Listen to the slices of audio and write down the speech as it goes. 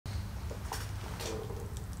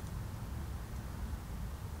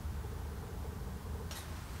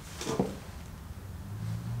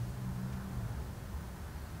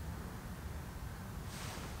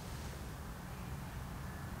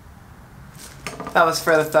That was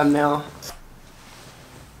for the thumbnail.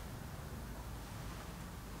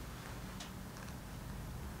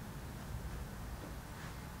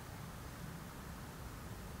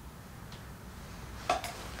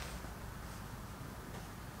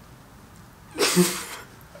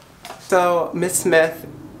 So Miss Smith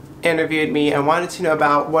interviewed me and wanted to know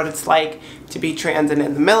about what it's like to be trans and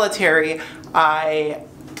in the military. I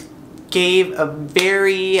gave a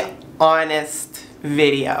very honest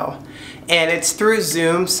video, and it's through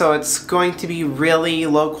Zoom, so it's going to be really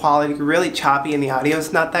low quality, really choppy, and the audio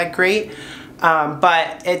is not that great.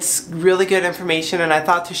 But it's really good information, and I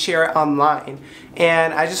thought to share it online.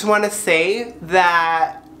 And I just want to say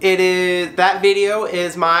that that video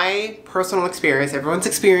is my personal experience. Everyone's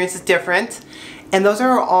experience is different, and those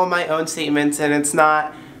are all my own statements, and it's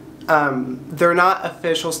not they're not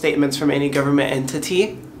official statements from any government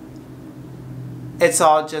entity. It's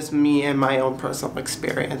all just me and my own personal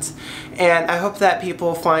experience. And I hope that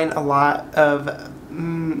people find a lot of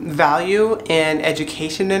value and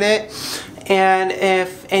education in it. And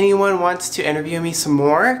if anyone wants to interview me some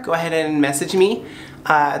more, go ahead and message me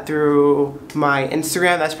through my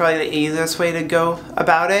Instagram. That's probably the easiest way to go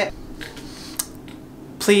about it.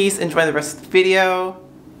 Please enjoy the rest of the video,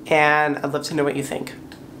 and I'd love to know what you think.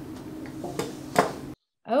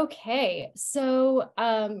 Okay, so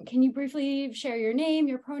can you briefly share your name,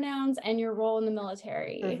 your pronouns, and your role in the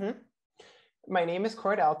military? My name is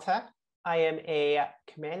Cordelta. I am a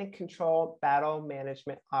command and control battle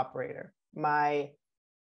management operator. My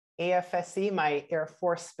AFSC, my Air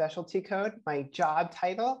Force specialty code, my job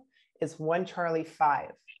title is 1 Charlie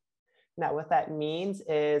 5. Now, what that means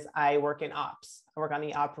is I work in ops. I work on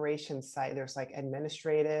the operations side. There's like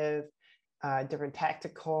administrative, different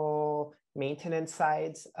tactical, maintenance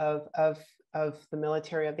sides of the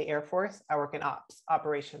military, of the Air Force. I work in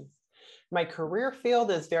operations. My career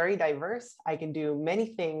field is very diverse. I can do many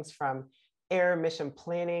things, from air mission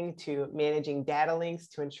planning to managing data links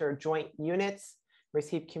to ensure joint units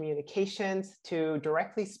receive communications, to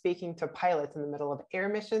directly speaking to pilots in the middle of air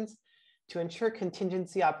missions to ensure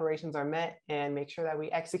contingency operations are met and make sure that we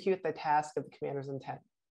execute the task of the commander's intent.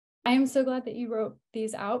 I am so glad that you wrote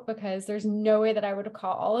these out, because there's no way that I would have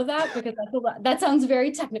caught all of that, because that sounds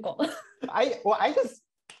very technical. I just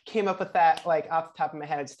came up with that like off the top of my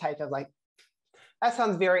head. I just typed, I was like, that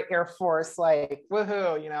sounds very Air Force, like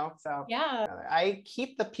woohoo, you know? So yeah, I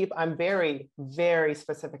keep the people, I'm very, very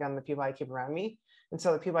specific on the people I keep around me. And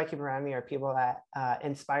so the people I keep around me are people that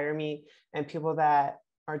inspire me, and people that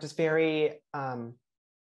are just very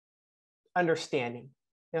understanding.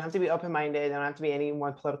 They don't have to be open-minded. They don't have to be any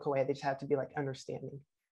one political way. They just have to be like understanding.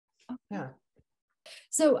 okay. Yeah.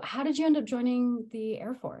 So how did you end up joining the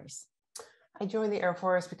Air Force? I joined the Air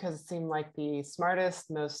Force because it seemed like the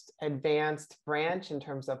smartest, most advanced branch in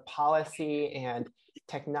terms of policy and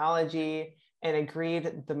technology, and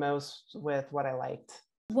agreed the most with what I liked.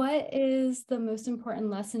 What is the most important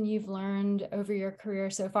lesson you've learned over your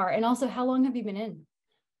career so far? And also, how long have you been in?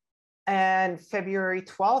 And February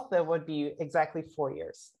 12th, it would be exactly 4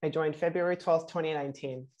 years. I joined February 12th,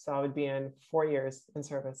 2019. So I would be in 4 years in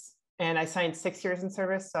service. And I signed 6 years in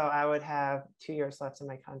service, so I would have 2 years left in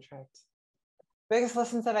my contract. Biggest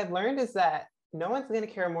lessons that I've learned is that no one's going to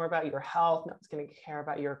care more about your health. No one's going to care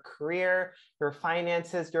about your career, your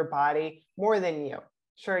finances, your body more than you.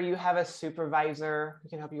 Sure, you have a supervisor who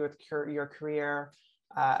can help you with your career,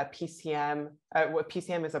 a PCM. What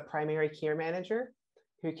PCM is, a primary care manager,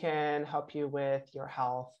 who can help you with your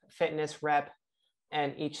health, fitness rep,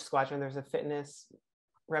 and each squadron there's a fitness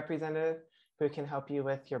representative who can help you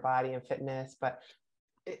with your body and fitness. But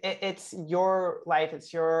it's your life,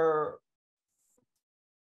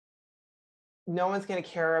 no one's going to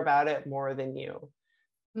care about it more than you.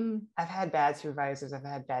 I've had bad supervisors, I've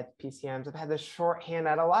had bad PCMs, I've had the shorthand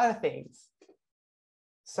at a lot of things,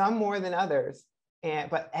 some more than others,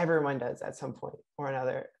 but everyone does at some point or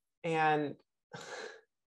another. And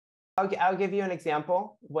I'll give you an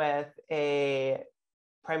example with a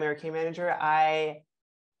primary care manager. I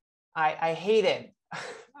hate it.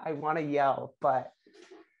 I want to yell, but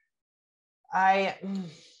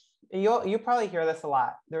you'll probably hear this a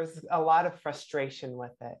lot. There's a lot of frustration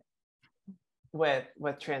with it,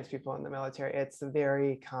 with trans people in the military. It's a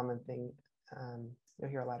very common thing. You'll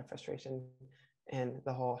hear a lot of frustration in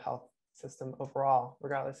the whole health system overall,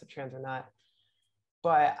 regardless of trans or not.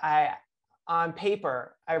 But on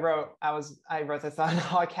paper, I wrote this on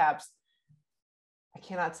all caps. I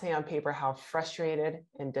cannot say on paper how frustrated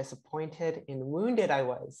and disappointed and wounded I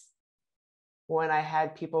was when I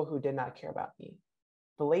had people who did not care about me.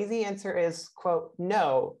 The lazy answer is, quote,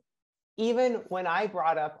 no, even when I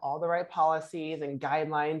brought up all the right policies and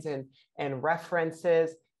guidelines and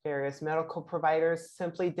references, various medical providers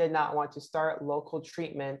simply did not want to start local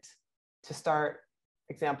treatment to start,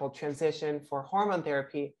 example, transition for hormone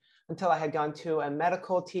therapy until I had gone to a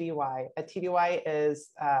medical TDY. A TDY is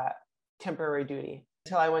temporary duty.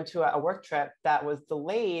 Until I went to a work trip that was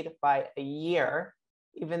delayed by a year,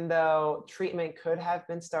 even though treatment could have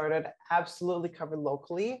been started, absolutely covered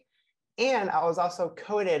locally. And I was also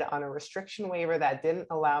coded on a restriction waiver that didn't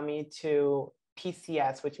allow me to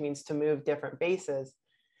PCS, which means to move different bases.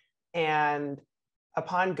 And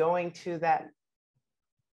upon going to that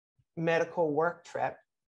medical work trip,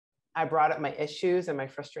 I brought up my issues and my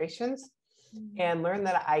frustrations and learned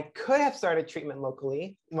that I could have started treatment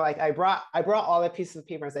locally. Like I brought all the pieces of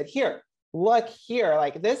paper and said, here, look here,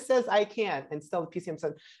 like this says I can. And still the PCM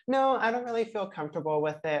said, no, I don't really feel comfortable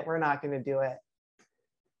with it. We're not going to do it.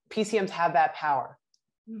 PCMs have that power.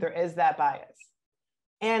 There is that bias.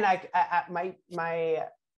 And my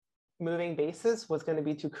moving basis was going to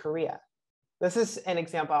be to Korea. This is an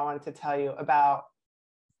example I wanted to tell you about.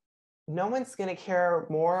 No one's going to care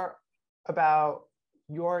more about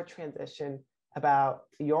your transition, about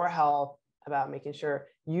your health, about making sure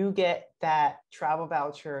you get that travel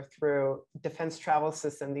voucher through defense travel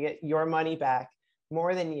system to get your money back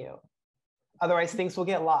more than you. Otherwise, things will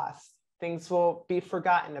get lost. Things will be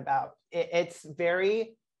forgotten about. It's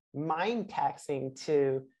very mind taxing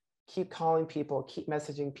to keep calling people, keep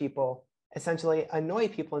messaging people, essentially annoy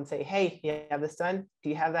people and say, hey, you have this done? Do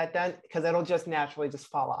you have that done? Because it'll just naturally just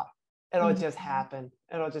fall off. It'll just happen.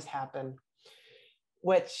 It'll just happen.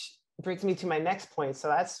 Which brings me to my next point. So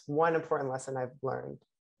that's one important lesson I've learned.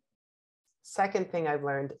 Second thing I've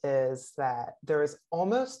learned is that there is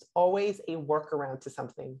almost always a workaround to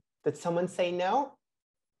something. Did someone say no?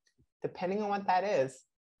 Depending on what that is,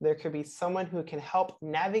 there could be someone who can help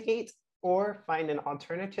navigate or find an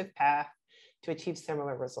alternative path to achieve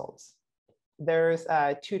similar results. There's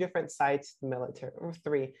two different sides to the military, or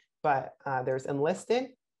three, but there's enlisted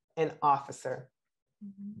and officer.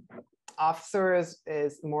 Officer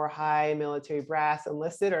is more high military brass.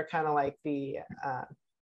 Enlisted are kind of like the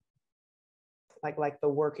like the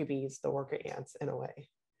worker bees, the worker ants in a way.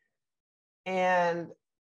 And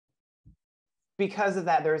because of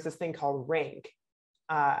that, there's this thing called rank.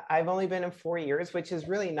 I've only been in 4 years, which is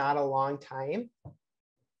really not a long time.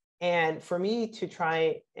 And for me to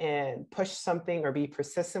try and push something or be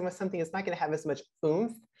persistent with something, it's not going to have as much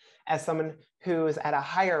oomph as someone who is at a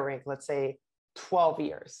higher rank, let's say 12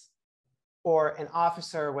 years, or an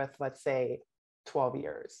officer with, let's say, 12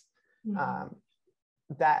 years.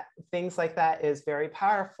 That things like that is very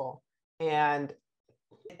powerful. And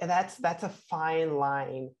that's a fine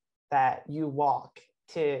line that you walk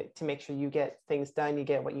to make sure you get things done, you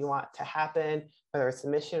get what you want to happen, whether it's a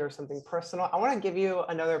mission or something personal. I want to give you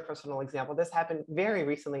another personal example. This happened very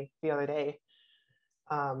recently, the other day.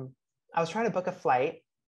 I was trying to book a flight,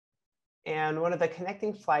 and one of the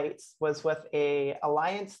connecting flights was with a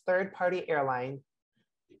Alliance third-party airline.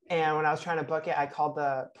 And when I was trying to book it, I called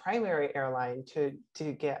the primary airline to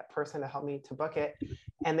get a person to help me to book it.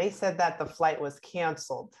 And they said that the flight was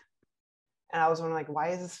canceled. And I was wondering, like, why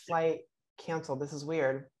is this flight canceled? This is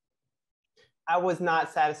weird. I was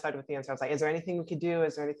not satisfied with the answer. I was like, is there anything we could do?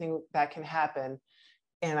 Is there anything that can happen?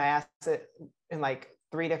 And I asked it in like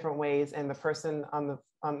 3 different ways. And the person on the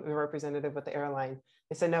representative with the airline,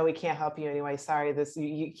 they said, no, we can't help you anyway. Sorry,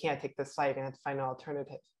 you can't take this flight. You're gonna have to find an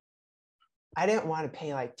alternative. I didn't want to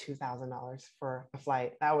pay like $2,000 for a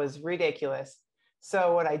flight. That was ridiculous.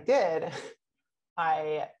 So what I did,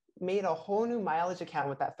 I made a whole new mileage account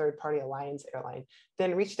with that third-party Alliance airline,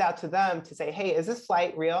 then reached out to them to say, hey, is this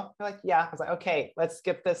flight real? They're like, yeah. I was like, okay, let's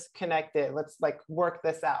get this connected. Let's like work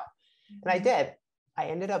this out. And I did. I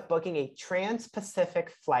ended up booking a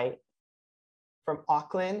trans-Pacific flight from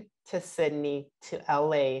Auckland to Sydney to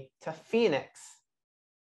LA to Phoenix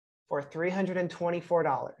for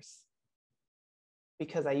 $324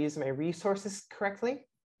 because I used my resources correctly.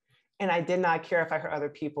 And I did not care if I hurt other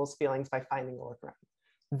people's feelings by finding a workaround.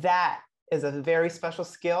 That is a very special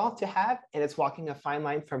skill to have. And it's walking a fine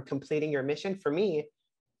line from completing your mission. For me,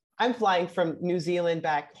 I'm flying from New Zealand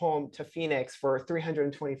back home to Phoenix for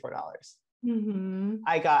 $324.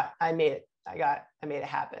 I made it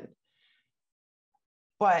happen.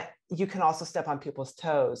 But you can also step on people's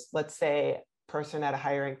toes. Let's say person at a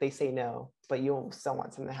higher rank, they say no, but you still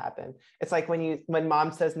want something to happen. It's like when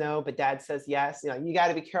mom says no, but dad says yes, you got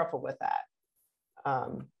to be careful with that.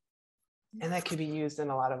 And that could be used in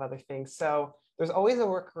a lot of other things. So there's always a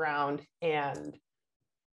workaround, and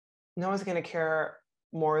no one's going to care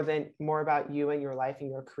more about you and your life and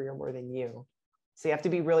your career more than you. So you have to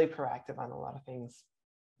be really proactive on a lot of things.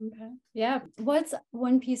 Okay. Yeah. What's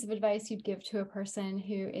one piece of advice you'd give to a person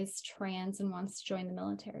who is trans and wants to join the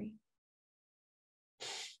military?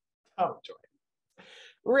 Don't join.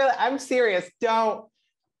 Really, I'm serious. Don't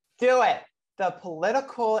do it. The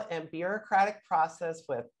political and bureaucratic process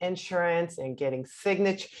with insurance and getting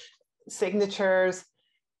signatures,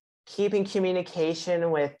 keeping communication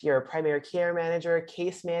with your primary care manager,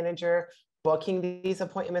 case manager, booking these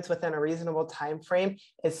appointments within a reasonable time frame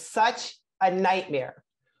is such a nightmare.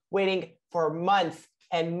 Waiting for months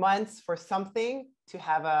and months for something to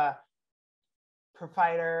have a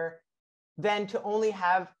provider, then to only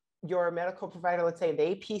have your medical provider, let's say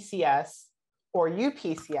they PCS or you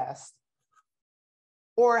PCS,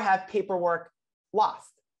 or have paperwork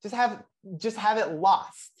lost. Just have it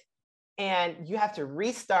lost. And you have to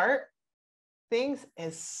restart things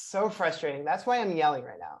is so frustrating. That's why I'm yelling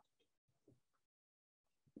right now.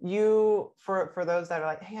 For those that are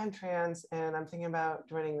like, hey, I'm trans and I'm thinking about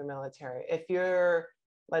joining the military. If you're,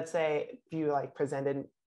 let's say, if you like presented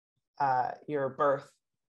your birth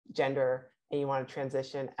gender and you want to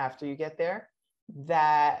transition after you get there,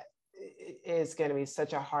 that is going to be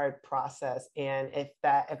such a hard process. And if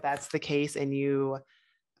that's the case, and you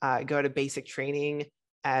go to basic training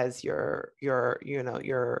as your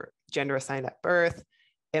gender assigned at birth,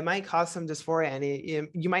 it might cause some dysphoria, and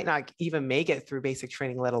you might not even make it through basic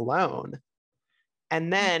training, let alone.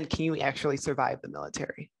 And then, can you actually survive the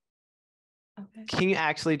military? Okay. Can you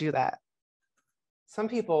actually do that? Some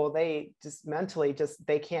people, they just mentally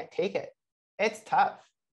they can't take it. It's tough.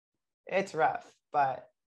 It's rough, but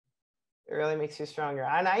it really makes you stronger.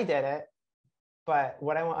 And I did it, but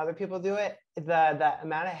would I want other people to do it? The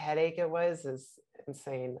amount of headache it was is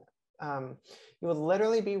insane. You would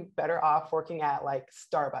literally be better off working at like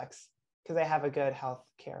Starbucks because they have a good health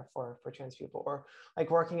care for trans people, or like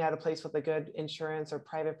working at a place with a good insurance or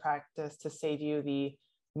private practice to save you the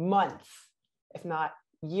months, if not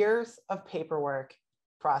years of paperwork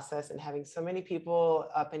process, and having so many people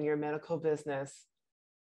up in your medical business.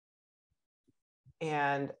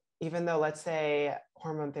 And even though, let's say,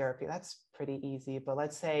 hormone therapy, that's pretty easy, but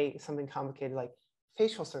let's say something complicated like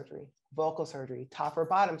facial surgery, vocal surgery, top or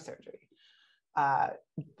bottom surgery.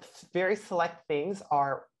 Very select things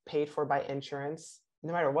are paid for by insurance,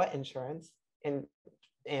 no matter what insurance. And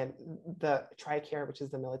the TRICARE, which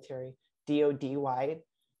is the military, DOD wide,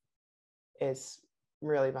 is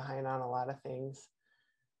really behind on a lot of things.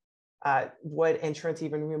 Would insurance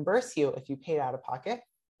even reimburse you if you paid out of pocket?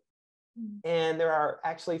 And there are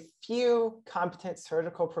actually few competent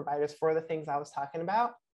surgical providers for the things I was talking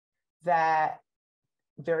about, that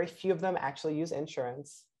very few of them actually use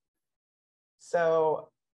insurance. So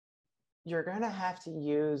you're going to have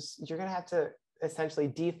to essentially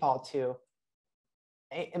default to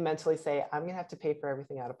and mentally say, I'm going to have to pay for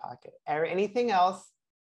everything out of pocket. Anything else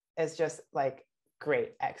is just like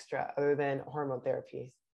great extra other than hormone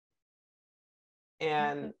therapy.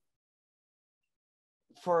 And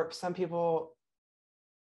for some people,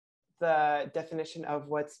 the definition of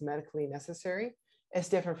what's medically necessary is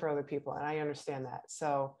different for other people. And I understand that.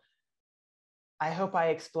 So I hope I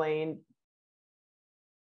explained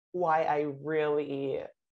why I really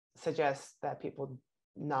suggest that people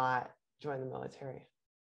not join the military.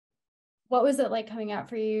 What was it like coming out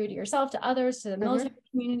for you, to yourself, to others, to the military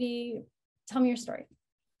community? Tell me your story.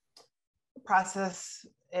 The process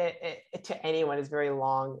to anyone is very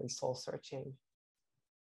long and soul searching.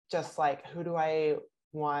 Just like, who do I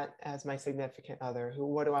want as my significant other?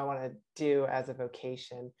 What do I want to do as a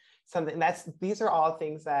vocation? These are all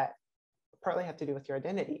things that partly have to do with your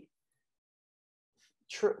identity.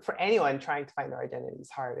 True for anyone trying to find their identity is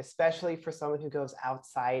hard, especially for someone who goes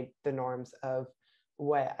outside the norms of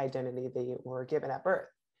what identity they were given at birth.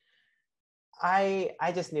 I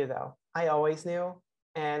just knew, though. I always knew,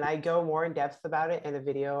 and I go more in depth about it in a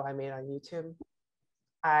video I made on YouTube.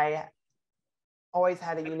 I always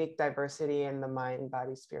had a unique diversity in the mind,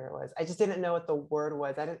 body, spirit was. I just didn't know what the word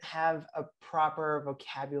was. I didn't have a proper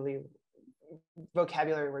vocabulary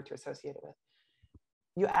word to associate it with.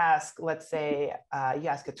 You ask, let's say, you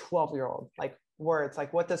ask a 12-year-old, like words,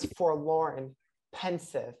 like what does forlorn,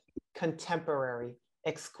 pensive, contemporary,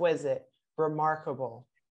 exquisite, remarkable,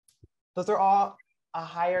 those are all a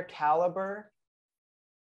higher caliber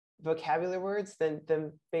vocabulary words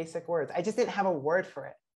than basic words. I just didn't have a word for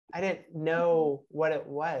it. I didn't know what it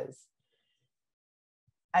was.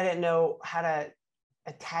 I didn't know how to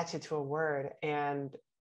attach it to a word. And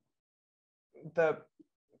the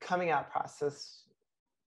coming out process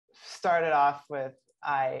started off with,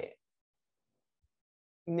 I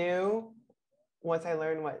knew once I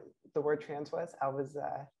learned what the word trans was, I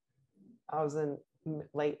I was in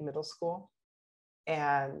late middle school,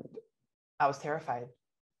 and I was terrified.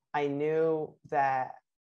 I knew that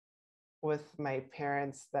with my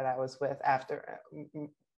parents that I was with after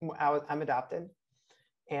I'm adopted,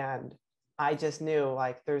 and I just knew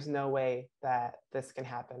like there's no way that this can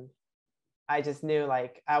happen. I just knew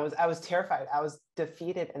like I was terrified. I was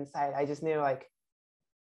defeated inside. I just knew like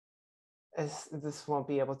this won't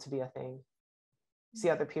be able to be a thing. See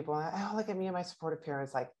other people, and oh, look at me and my supportive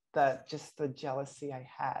parents, like the jealousy I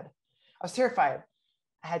had. I was terrified.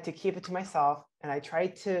 I had to keep it to myself, and I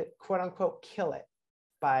tried to quote unquote kill it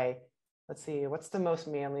by, let's see, what's the most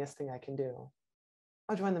manliest thing I can do?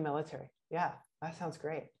 I'll join the military. Yeah, that sounds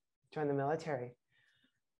great. Join the military.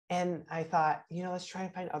 And I thought, let's try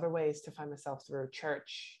and find other ways to find myself through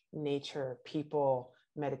church, nature, people,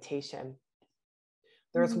 meditation.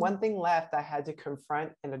 There was one thing left I had to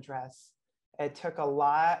confront and address. It took a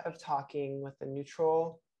lot of talking with a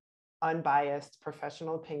neutral, unbiased,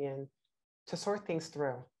 professional opinion to sort things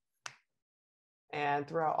through. And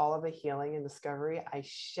throughout all of the healing and discovery, I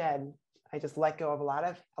just let go of a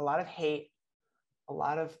lot of hate, a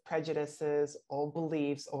lot of prejudices, old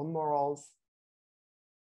beliefs, old morals.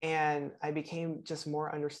 And I became just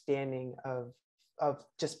more understanding of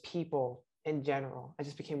just people in general. I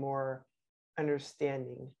just became more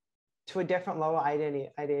understanding to a different level I didn't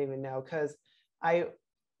even know, because I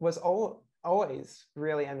was always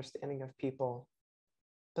really understanding of people,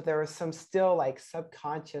 but there was some still like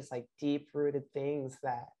subconscious, like deep rooted things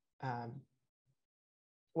that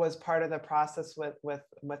was part of the process with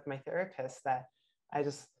my therapist that I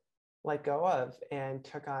just let go of and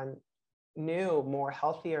took on new, more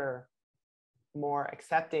healthier, more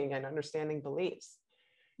accepting and understanding beliefs.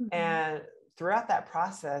 And throughout that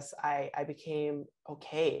process, I became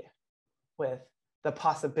okay with the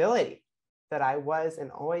possibility that I was and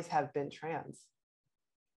always have been trans.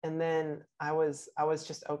 And then I was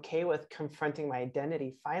just okay with confronting my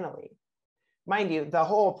identity finally. Mind you, the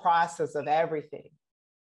whole process of everything.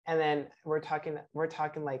 And then we're talking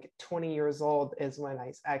like 20 years old is when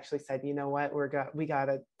I actually said, you know what, we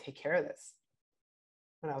gotta take care of this.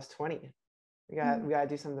 When I was 20, we gotta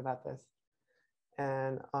do something about this.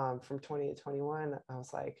 And from 20 to 21, I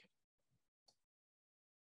was like,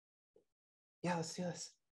 yeah, let's do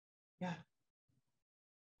this. Yeah.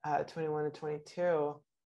 21 to 22,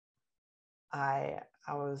 I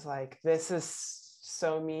was like, this is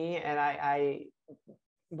so me, and I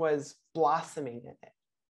was blossoming in it.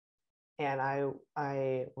 And I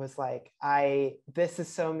was like, this is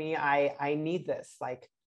so me. I need this. Like,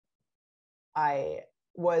 I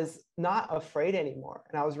was not afraid anymore,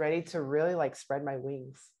 and I was ready to really like spread my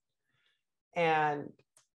wings. And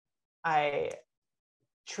I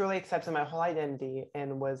truly accepted my whole identity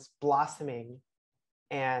and was blossoming.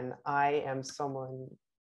 And I am someone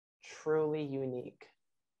truly unique.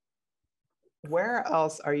 Where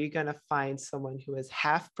else are you going to find someone who is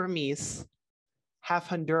half Burmese, half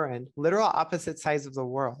Honduran, literal opposite sides of the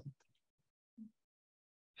world,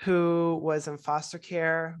 who was in foster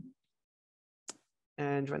care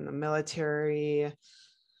and joined the military,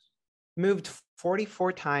 moved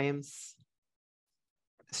 44 times,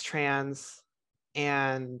 is trans,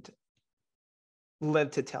 and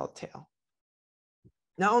lived to tell the tale?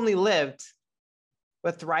 Not only lived,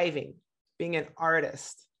 but thriving, being an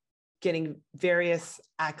artist, getting various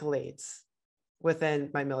accolades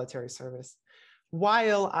within my military service,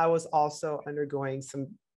 while I was also undergoing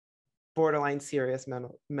some borderline serious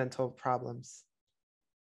mental problems.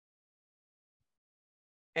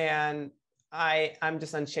 And I'm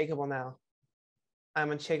just unshakable now.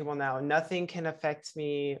 I'm unshakable now. Nothing can affect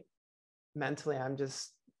me mentally. I'm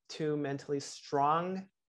just too mentally strong.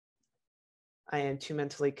 I am too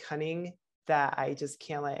mentally cunning that I just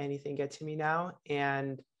can't let anything get to me now.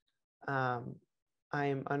 And I'm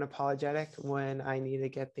unapologetic when I need to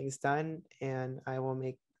get things done, and I will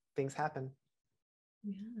make things happen.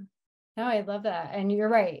 Yeah. No, I love that. And you're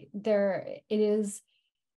right. It is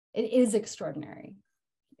extraordinary.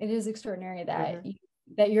 It is extraordinary that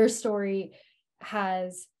that your story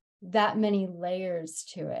has that many layers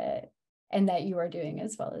to it, and that you are doing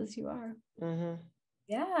as well as you are.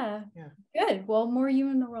 Yeah. Good. Well, more you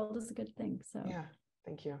in the world is a good thing. So yeah.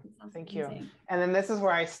 Thank you. Thank amazing. you. And then this is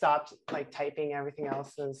where I stopped like typing. Everything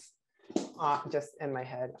else is just in my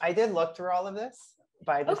head. I did look through all of this,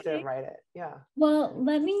 but I just didn't write it. Yeah. Well,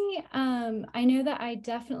 let me, I know that I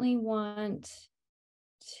definitely want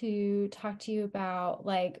to talk to you about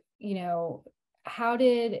like, when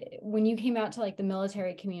you came out to like the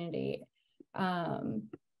military community,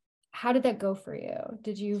 how did that go for you?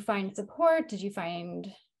 Did you find support? Did you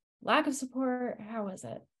find lack of support? How was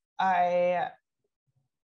it?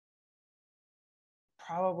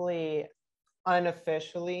 probably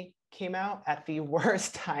unofficially came out at the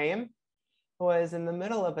worst time was in the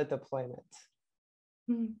middle of a deployment.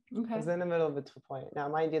 Okay. I was in the middle of a deployment. Now,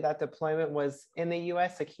 mind you, that deployment was in the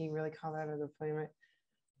US, so can you really call that a deployment?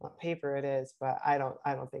 On paper it is, but I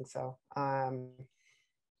don't think so. I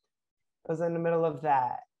was in the middle of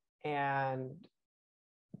that. And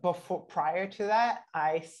prior to that,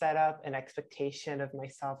 I set up an expectation of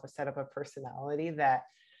myself, I set up a personality that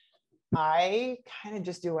I kind of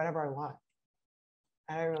just do whatever I want.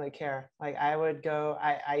 I don't really care. Like I would go,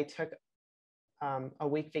 I took a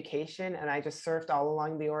week vacation and I just surfed all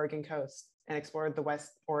along the Oregon coast and explored the West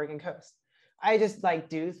Oregon coast. I just like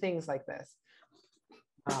do things like this.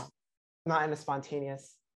 Not in a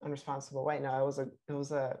spontaneous, unresponsible way. No, it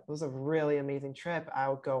was a really amazing trip. I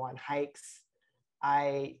would go on hikes.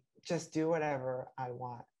 I just do whatever I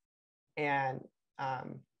want. And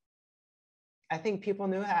I think people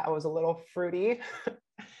knew that I was a little fruity.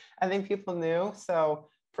 I think people knew. So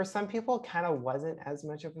for some people, it kind of wasn't as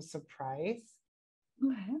much of a surprise.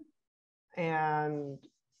 Okay. And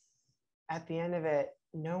at the end of it,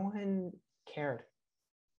 no one cared.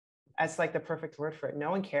 That's like the perfect word for it.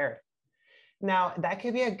 No one cared. Now, that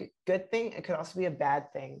could be a good thing. It could also be a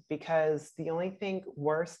bad thing, because the only thing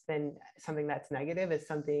worse than something that's negative is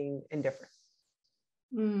something indifferent.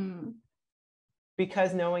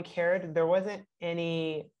 Because no one cared, there wasn't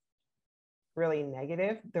any really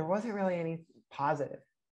negative. There wasn't really any positive.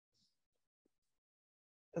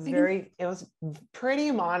 It was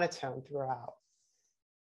pretty monotone throughout.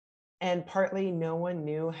 And partly no one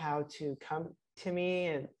knew how to come to me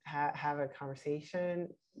and have a conversation.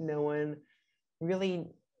 No one really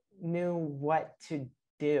knew what to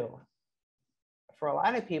do. For a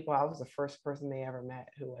lot of people, I was the first person they ever met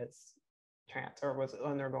who was trans or was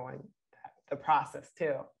undergoing the process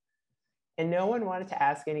too. And no one wanted to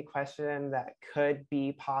ask any question that could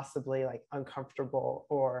be possibly like uncomfortable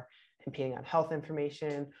or impeding on health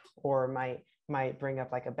information, or might bring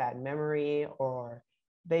up like a bad memory, or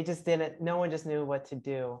they just didn't, no one just knew what to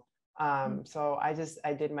do. So I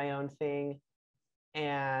did my own thing,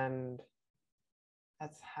 and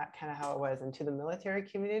that's kind of how it was. And to the military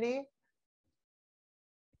community,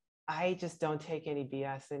 I just don't take any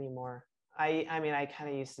BS anymore. I mean, I kind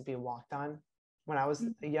of used to be walked on when I was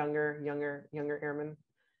a younger airman.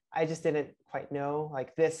 I just didn't quite know,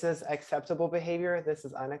 like, this is acceptable behavior, this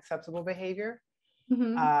is unacceptable behavior.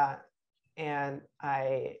 And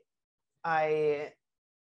I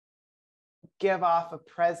give off a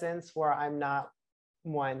presence where I'm not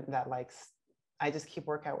one that likes, I just keep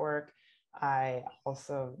work at work. I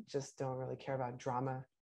also just don't really care about drama.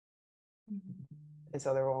 And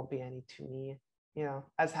so there won't be any to me, you know,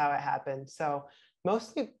 that's how it happened. So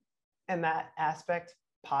mostly in that aspect,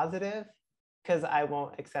 positive, because I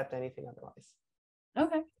won't accept anything otherwise.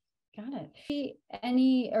 Okay, got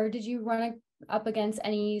it. Or did you run up against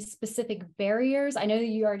any specific barriers? I know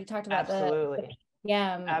you already talked about Absolutely.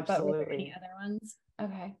 But were there any other ones?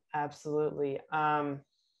 Okay. Absolutely.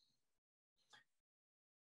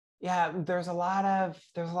 Yeah, there's a lot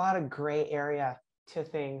of gray area to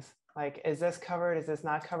things. Like, is this covered? Is this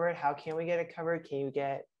not covered? How can we get it covered? Can you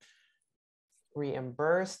get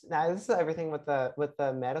reimbursed? Now, this is everything with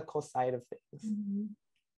the medical side of things.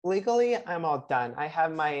 Legally, I'm all done. I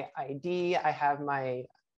have my ID. I have my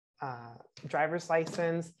driver's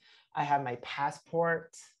license. I have my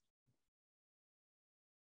passport.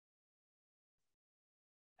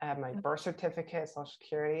 I have my birth certificate, Social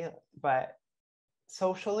Security, but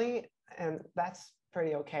socially, and that's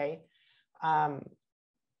pretty okay.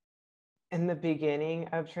 In the beginning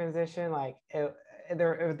of transition, like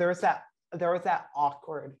there was that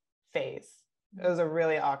awkward phase. It was a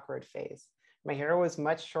really awkward phase. My hair was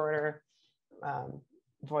much shorter.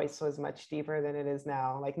 Voice was much deeper than it is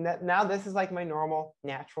now. Like now this is like my normal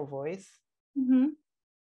natural voice.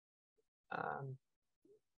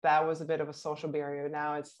 That was a bit of a social barrier.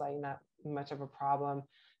 Now it's like not much of a problem.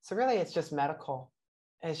 So really it's just medical.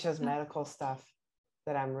 It's just medical stuff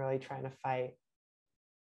that I'm really trying to fight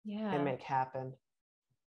and make happen.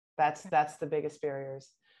 That's the biggest barriers.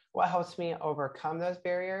 What helps me overcome those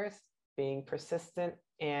barriers? Being persistent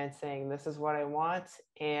and saying, this is what I want,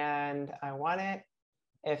 and I want it.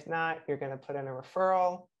 If not, you're going to put in a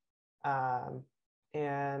referral,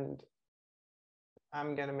 and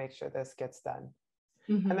I'm going to make sure this gets done.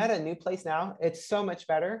 I'm at a new place now. It's so much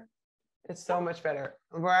better. It's so much better.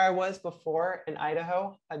 Where I was before in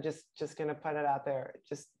Idaho, I'm just going to put it out there,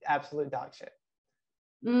 just absolute dog shit.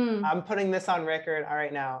 I'm putting this on record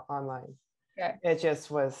right now online. Okay. It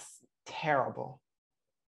just was terrible.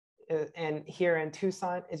 And here in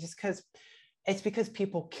Tucson, it's just because It's because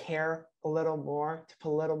people care a little more, to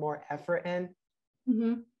put a little more effort in.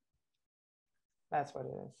 Mm-hmm. That's what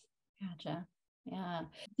it is. Gotcha. Yeah.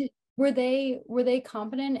 Were they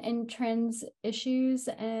competent in trans issues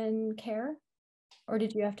and care, or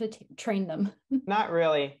did you have to train them? Not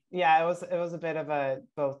really. Yeah, it was a bit of a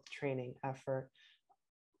both training effort.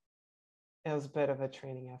 It was a bit of a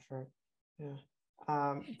training effort. Yeah.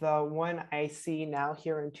 The one I see now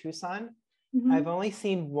here in Tucson, Mm-hmm. I've only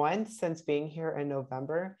seen one since being here in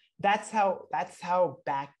November. That's how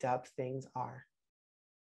backed up things are.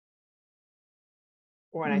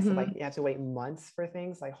 When I said like you have to wait months for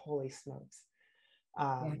things, like holy smokes.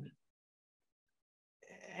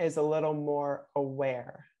 Is a little more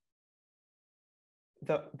aware.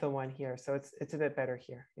 The one here. So it's a bit better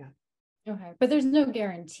here. Yeah. Okay. But there's no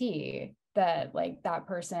guarantee that like that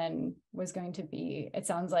person was going to be, it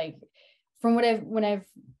sounds like from when I've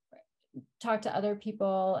talked to other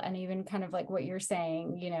people and even kind of like what you're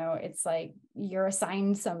saying, you know, it's like you're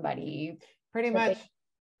assigned somebody Pretty much.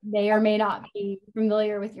 They or may not be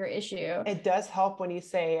familiar with your issue. It does help when you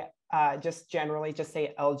say just generally just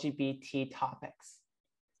say LGBT topics.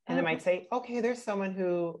 And they might say, okay, there's someone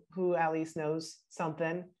who at least knows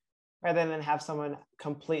something, rather than have someone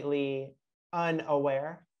completely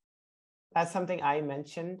unaware. That's something I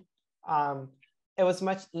mentioned. It was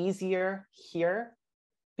much easier here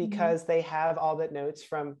because they have all the notes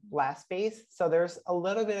from last base. So there's a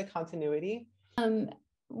little bit of continuity.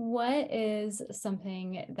 What is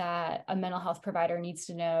something that a mental health provider needs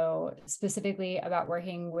to know specifically about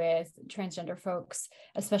working with transgender folks,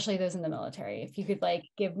 especially those in the military? If you could like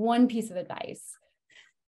give one piece of advice.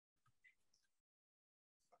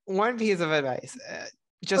 One piece of advice,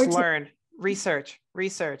 just learn, research,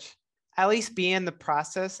 at least be in the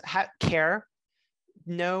process, care,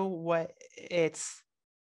 know what it's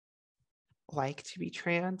like to be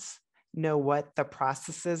trans, know what the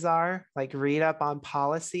processes are, like read up on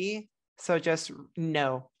policy. So just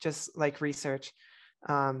like research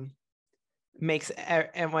makes,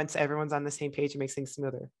 and once everyone's on the same page, it makes things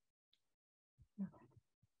smoother.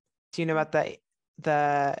 Do you know about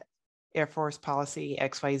the Air Force policy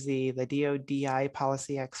XYZ, the DODI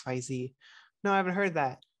policy XYZ? No, I haven't heard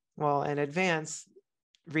that. Well, in advance,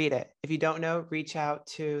 read it. If you don't know, reach out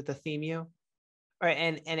to the THEMU,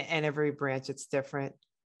 and every branch it's different.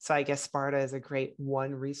 So I guess SPARTA is a great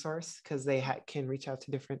one resource because they can reach out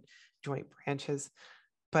to different joint branches.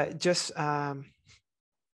 But just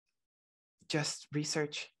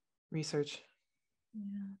research.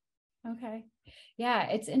 Yeah. Okay. Yeah,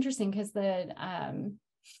 it's interesting because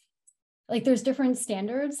like there's different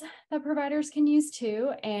standards that providers can use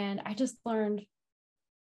too. And I just learned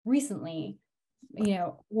recently, you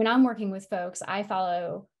know, when I'm working with folks, I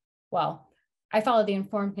follow the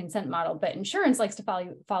informed consent model, but insurance likes to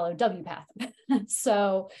follow WPATH.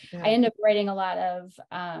 So I end up writing a lot of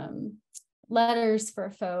letters for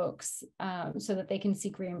folks so that they can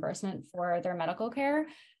seek reimbursement for their medical care.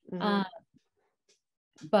 But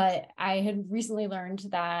I had recently learned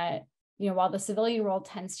that, you know, while the civilian world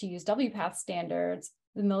tends to use WPATH standards,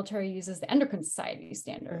 the military uses the Endocrine Society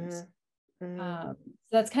standards. So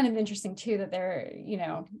that's kind of interesting too, that they're, you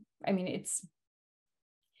know, I mean,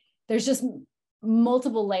 there's just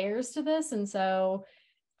multiple layers to this. And so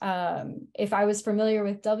if I was familiar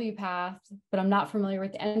with WPATH, but I'm not familiar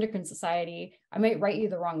with the Endocrine Society, I might write you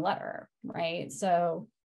the wrong letter, right? So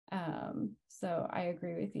I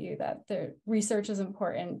agree with you that the research is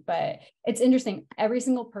important, but it's interesting. Every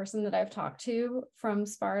single person that I've talked to from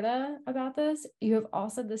SPARTA about this, you have all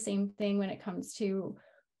said the same thing when it comes to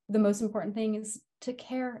the most important thing is to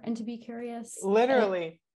care and to be curious.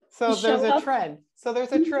 Literally. So there's a trend.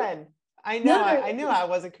 I know. I knew I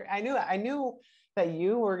wasn't. I knew that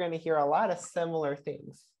you were going to hear a lot of similar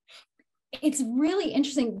things. It's really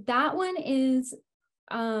interesting. That one is.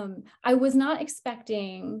 I was not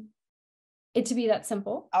expecting it to be that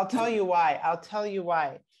simple. I'll tell you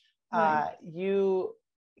why. You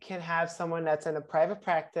can have someone that's in a private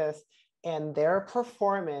practice and their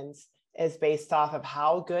performance is based off of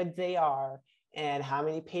how good they are and how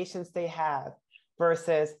many patients they have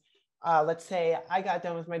versus let's say I got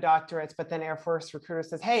done with my doctorates, but then Air Force recruiter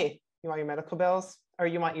says, hey, you want your medical bills or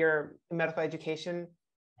you want your medical education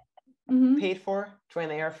paid for? Join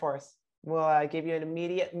the Air Force. We'll give you an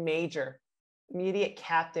immediate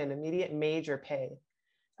captain, immediate major pay.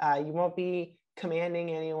 You won't be commanding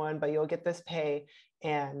anyone, but you'll get this pay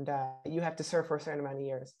and you have to serve for a certain amount of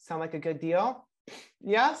years. Sound like a good deal?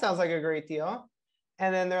 Yeah, sounds like a great deal.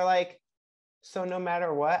 And then they're like, so no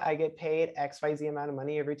matter what, I get paid XYZ amount of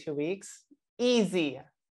money every 2 weeks. Easy. Do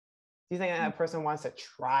you think that person wants to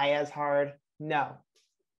try as hard? No.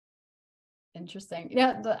 Interesting.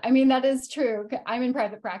 Yeah, I mean, that is true. I'm in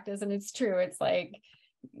private practice, and it's true. It's like,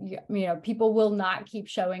 people will not keep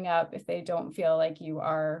showing up if they don't feel like you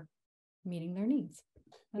are meeting their needs.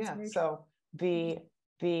 That's so the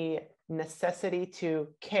necessity to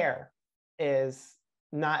care is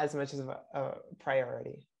not as much as a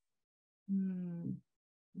priority, okay.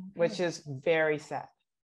 Which is very sad.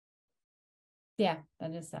 Yeah,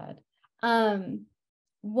 that is sad.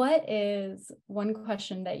 What is one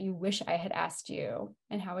question that you wish I had asked you,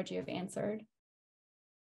 and how would you have answered?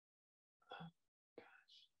 Oh,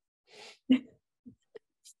 gosh.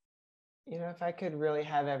 If I could really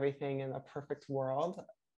have everything in a perfect world,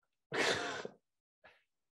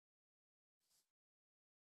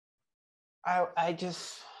 I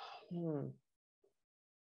just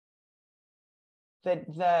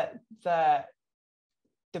the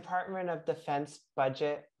Department of Defense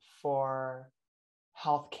budget for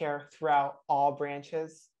healthcare throughout all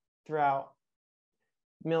branches, throughout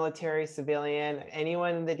military, civilian,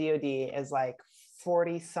 anyone in the DoD is like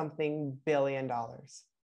 $40-something billion.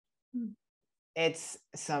 It's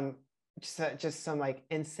just some like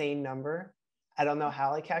insane number. I don't know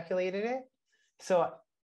how I calculated it. So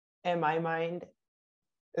in my mind,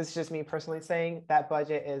 it's just me personally saying that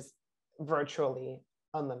budget is virtually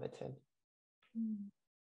unlimited.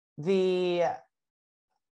 The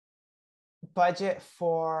budget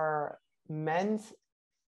for men's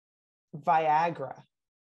Viagra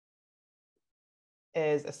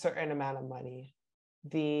is a certain amount of money.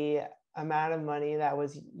 The amount of money that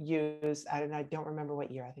was used, I don't remember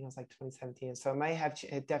what year, I think it was like 2017. So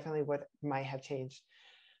it definitely might have changed.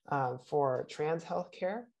 For trans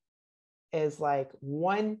healthcare is like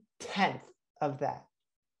 1/10 of that.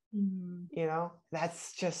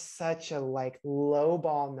 That's just such a like low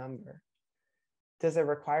ball number. Does it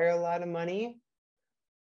require a lot of money?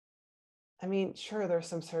 I mean, sure, there's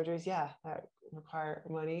some surgeries, that require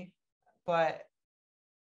money, but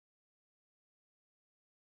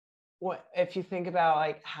if you think about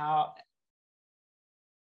like how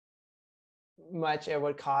much it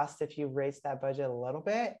would cost if you raised that budget a little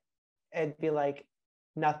bit, it'd be like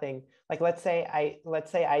nothing. Like let's say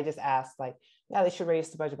I just asked like, they should raise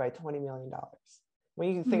the budget by $20 million.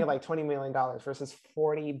 When you think of like $20 million versus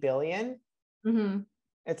 40 billion,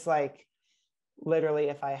 it's like literally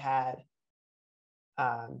if I had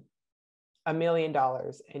 $1 million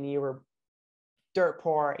and you were dirt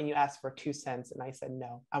poor and you asked for 2 cents and I said,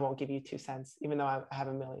 no, I won't give you 2 cents, even though I have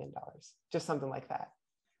 $1 million, just something like that.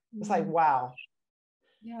 It's like, wow.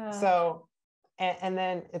 Yeah. So, and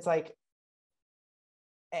then it's like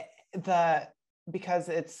because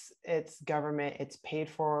it's government, it's paid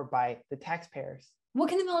for by the taxpayers. What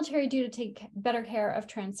can the military do to take better care of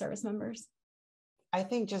trans service members? I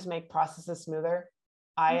think just make processes smoother.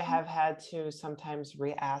 I have had to sometimes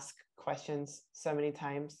re-ask questions so many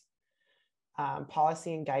times.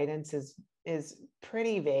 Policy and guidance is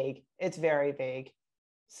pretty vague. It's very vague.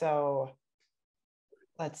 So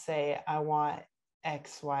let's say I want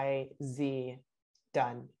X, Y, Z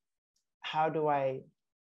done. How do I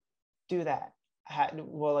do that?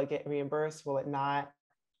 Will it get reimbursed? Will it not?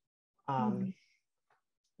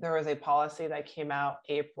 There was a policy that came out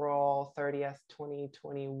April 30th,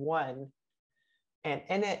 2021. And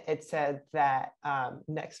in it said that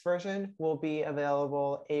next version will be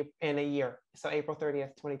available in a year. So April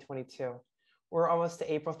 30th, 2022. We're almost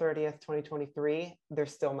to April 30th, 2023.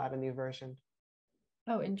 There's still not a new version.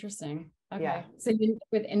 Oh, interesting. Okay. Yeah. So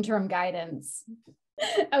with interim guidance.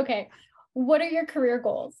 Okay. What are your career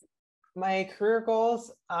goals? My career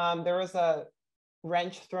goals, there was a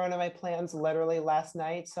wrench thrown in my plans literally last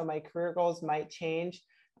night. So my career goals might change.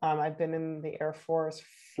 I've been in the Air Force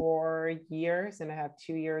 4 years and I have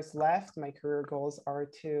 2 years left. My career goals are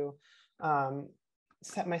to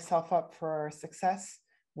set myself up for success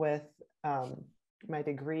with my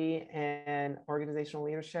degree in organizational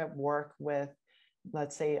leadership, work with,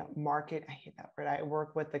 let's say, I hate that word. I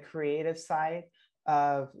work with the creative side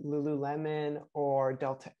of Lululemon or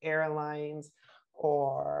Delta Airlines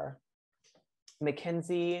or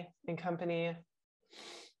McKinsey and Company.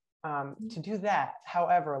 To do that.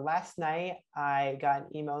 However, last night I got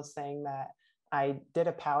an email saying that I did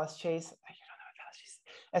a palace chase. You don't know what palace chase is.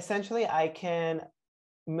 Essentially, I can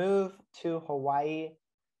move to Hawaii,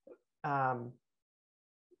 and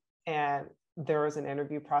there was an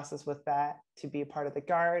interview process with that to be a part of the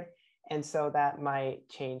Guard, and so that might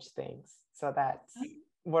change things. So that's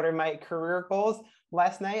what are my career goals.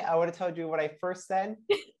 Last night I would have told you what I first said.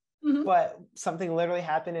 But something literally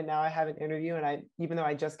happened and now I have an interview, and even though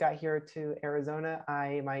I just got here to Arizona,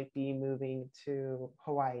 I might be moving to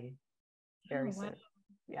Hawaii very soon.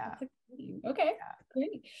 Yeah. Okay, Yeah.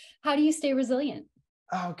 great. How do you stay resilient?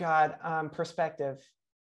 Oh God, perspective.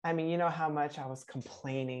 I mean, you know how much I was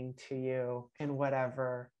complaining to you and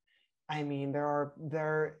whatever. I mean,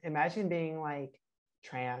 imagine being like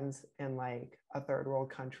trans in like a third world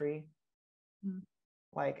country. Mm.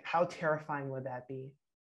 Like, how terrifying would that be?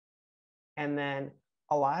 And then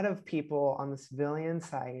a lot of people on the civilian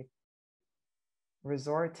side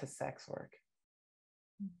resort to sex work.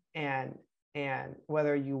 And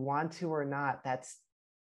whether you want to or not, that's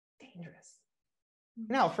dangerous. You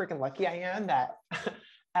know how freaking lucky I am that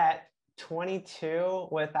at 22,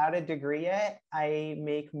 without a degree yet, I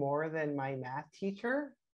make more than my math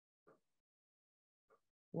teacher.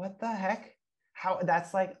 What the heck? How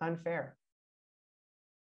that's like unfair.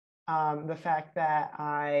 The fact that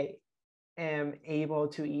I am able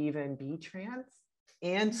to even be trans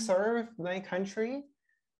and serve my country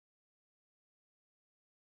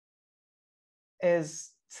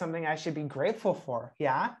is something I should be grateful for.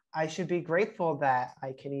 Yeah, I should be grateful that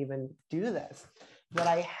I can even do this. That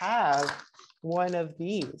I have one of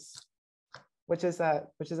these, which is an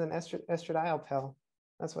estradiol pill.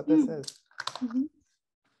 That's what this is. Mm-hmm.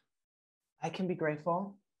 I can be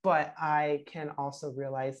grateful, but I can also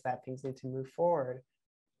realize that things need to move forward.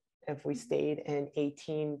 If we stayed in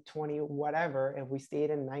 1820, whatever, if we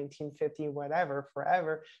stayed in 1950, whatever,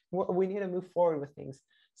 forever, we need to move forward with things.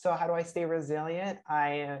 So how do I stay resilient?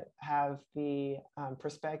 I have the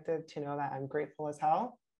perspective to know that I'm grateful as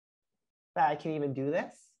hell, that I can even do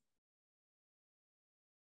this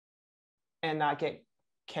and not get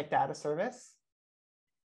kicked out of service,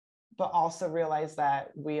 but also realize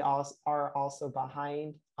that we all are also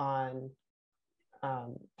behind on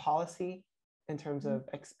policy in terms of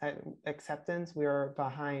acceptance. We are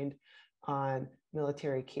behind on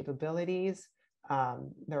military capabilities.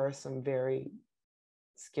 There are some very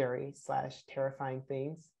scary / terrifying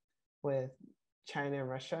things with China and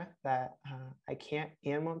Russia that I can't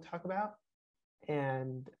and won't talk about.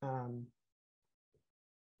 And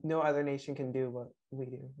no other nation can do what we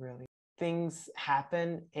do, really. Things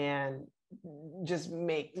happen and just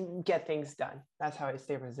get things done. That's how I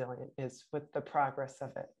stay resilient, is with the progress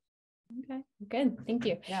of it. Okay, good. Thank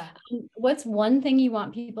you. Yeah. What's one thing you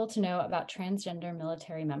want people to know about transgender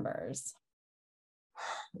military members?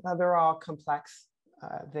 They're all complex.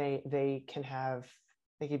 They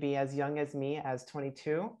could be as young as me, as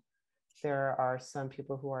 22. There are some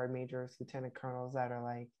people who are majors, lieutenant colonels that are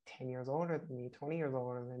like 10 years older than me, 20 years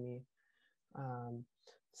older than me.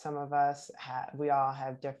 Some of us we all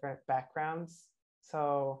have different backgrounds.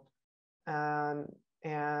 So, and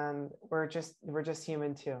we're just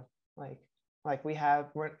human too.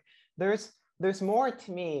 There's more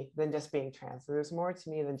to me than just being trans. There's more to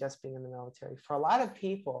me than just being in the military. For a lot of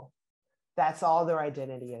people, that's all their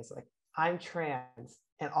identity is. Like, I'm trans,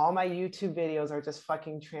 and all my YouTube videos are just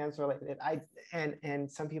fucking trans related. And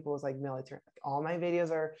some people is like military. Like, all my videos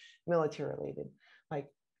are military related. Like,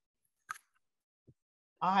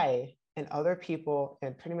 I and other people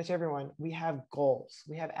and pretty much everyone, we have goals.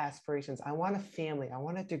 We have aspirations. I want a family. I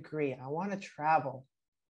want a degree. I want to travel.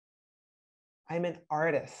 I'm an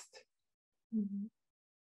artist. Mm-hmm.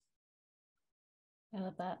 I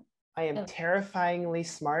love that. I am terrifyingly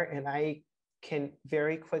smart, and I can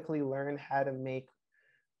very quickly learn how to make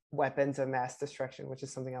weapons of mass destruction, which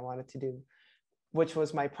is something I wanted to do, which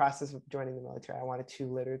was my process of joining the military. I wanted to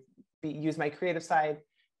literally use my creative side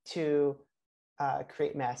to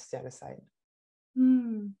create mass genocide.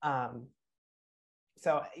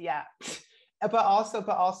 So yeah, but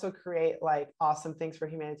also create like awesome things for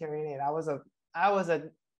humanitarian aid. I was a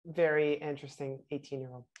very interesting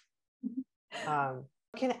 18-year-old.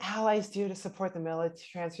 What can allies do to support the military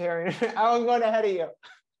transgender? I'm going ahead of you.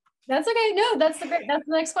 That's okay. No, that's the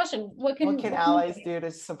next question. What can allies do to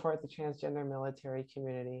support the transgender military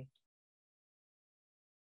community?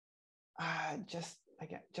 Just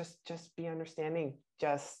be understanding.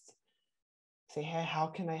 Just say, hey, how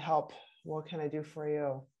can I help? What can I do for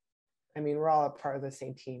you? I mean, we're all a part of the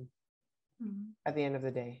same team. At the end of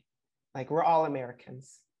the day, like, we're all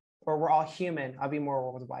Americans, or we're all human. I'll be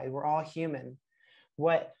more worldwide. We're all human.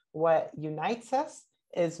 What unites us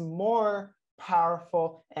is more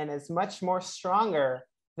powerful and is much more stronger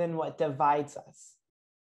than what divides us.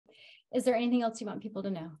 Is there anything else you want people to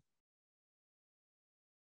know?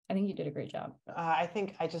 I think you did a great job. I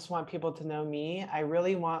think I just want people to know me. I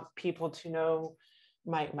really want people to know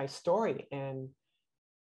my story and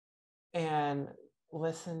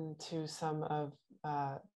listen to some of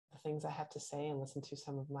the things I have to say, and listen to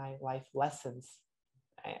some of my life lessons.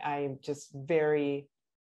 I'm just very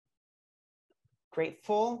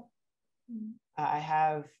grateful. I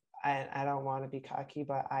have I don't want to be cocky,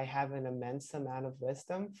 but I have an immense amount of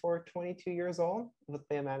wisdom for 22 years old with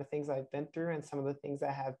the amount of things I've been through and some of the things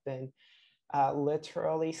that have been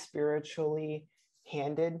literally, spiritually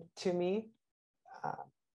handed to me.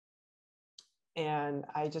 And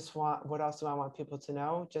I just want, what else do I want people to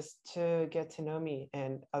know? Just to get to know me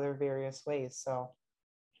in other various ways. So,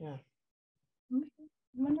 yeah. Okay.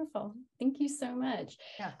 Wonderful. Thank you so much.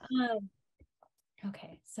 Yeah.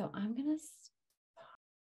 Okay, so I'm going to